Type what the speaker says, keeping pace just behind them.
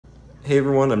Hey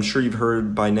everyone, I'm sure you've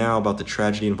heard by now about the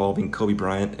tragedy involving Kobe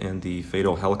Bryant and the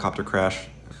fatal helicopter crash.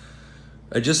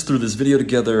 I just threw this video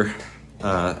together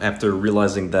after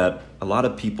realizing that a lot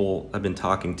of people I've been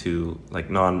talking to, like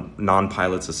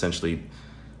non-pilots essentially,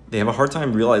 they have a hard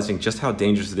time realizing just how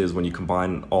dangerous it is when you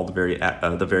combine all the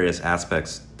various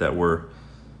aspects that were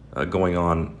going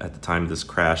on at the time of this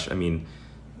crash. I mean,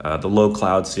 the low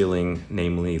cloud ceiling,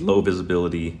 namely low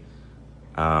visibility,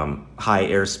 high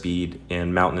airspeed,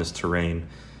 and mountainous terrain.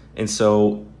 And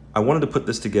so I wanted to put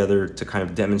this together to kind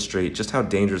of demonstrate just how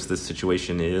dangerous this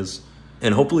situation is,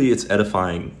 and hopefully it's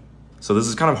edifying. So this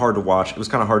is kind of hard to watch. It was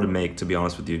kind of hard to make, to be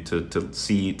honest with you, to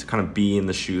see, to kind of be in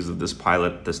the shoes of this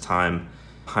pilot at this time.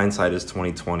 Hindsight is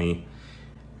 2020,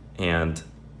 and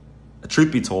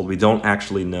truth be told, we don't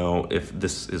actually know if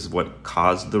this is what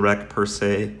caused the wreck per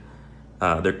se.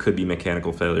 There could be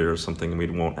mechanical failure or something, and we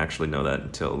won't actually know that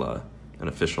until an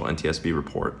official NTSB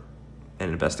report and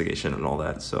investigation and all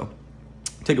that. So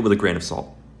take it with a grain of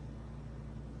salt.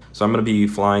 So I'm going to be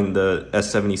flying the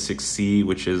S76C,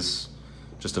 which is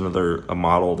just a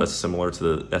model that's similar to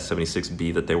the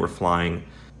S76B that they were flying.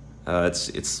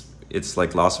 It's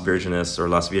like Las Virgenes or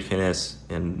Las Virgenes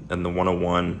and the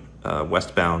 101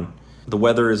 westbound. The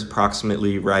weather is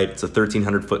approximately right. It's a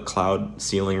 1,300 foot cloud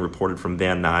ceiling reported from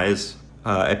Van Nuys.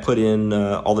 I put in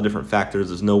all the different factors.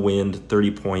 There's no wind,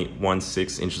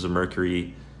 30.16 inches of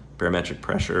mercury, barometric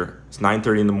pressure. It's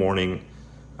 9:30 in the morning.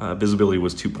 Visibility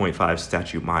was 2.5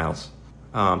 statute miles.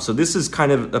 So this is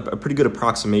kind of a pretty good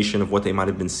approximation of what they might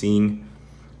have been seeing.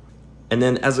 And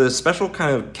then as a special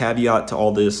kind of caveat to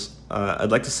all this,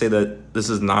 I'd like to say that this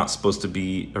is not supposed to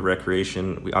be a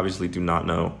recreation. We obviously do not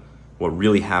know what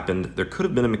really happened. There could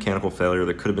have been a mechanical failure.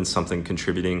 There could have been something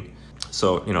contributing.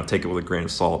 So, take it with a grain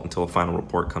of salt until a final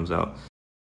report comes out.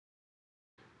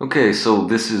 Okay, so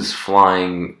this is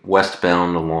flying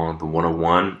westbound along the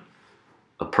 101,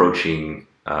 approaching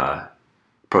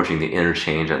the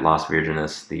interchange at Las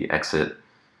Virgenes, the exit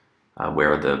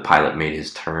where the pilot made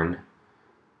his turn.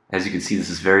 As you can see,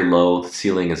 this is very low. The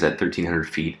ceiling is at 1,300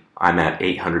 feet. I'm at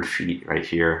 800 feet right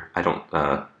here. I don't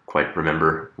quite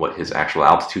remember what his actual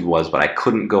altitude was, but I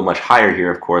couldn't go much higher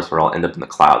here, of course, or I'll end up in the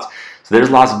clouds. So there's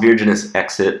Las Virgenes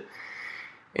exit,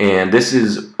 and this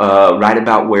is right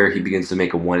about where he begins to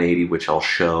make a 180, which I'll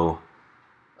show.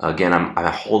 Again, I'm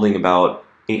holding about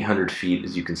 800 feet,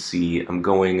 as you can see. I'm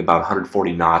going about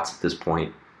 140 knots at this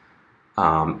point,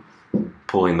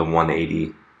 pulling the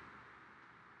 180.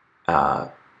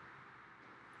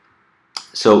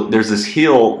 So there's this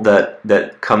hill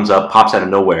that comes up, pops out of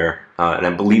nowhere, and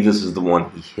I believe this is the one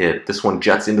he hit. This one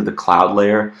juts into the cloud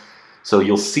layer. So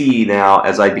you'll see now,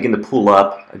 as I begin to pull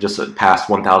up, just past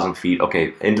 1,000 feet,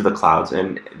 okay, into the clouds.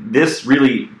 And this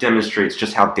really demonstrates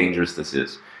just how dangerous this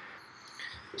is.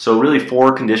 So really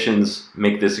 4 conditions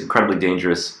make this incredibly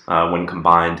dangerous when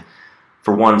combined.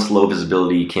 For one, it's low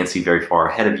visibility. You can't see very far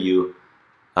ahead of you.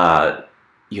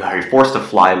 You're forced to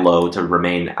fly low to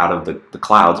remain out of the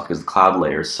clouds because the cloud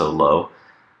layer is so low.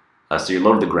 So you're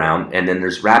low to the ground. And then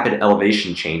there's rapid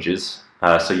elevation changes.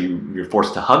 So you're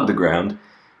forced to hug the ground.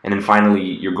 And then finally,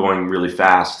 you're going really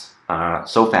fast,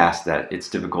 so fast that it's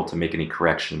difficult to make any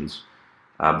corrections.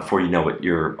 Before you know it,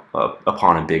 you're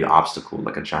upon a big obstacle,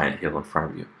 like a giant hill in front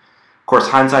of you. Of course,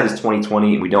 hindsight is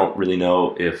 2020. We don't really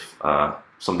know if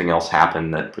something else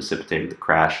happened that precipitated the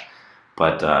crash.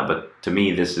 But to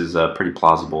me, this is a pretty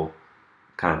plausible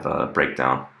kind of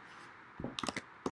breakdown.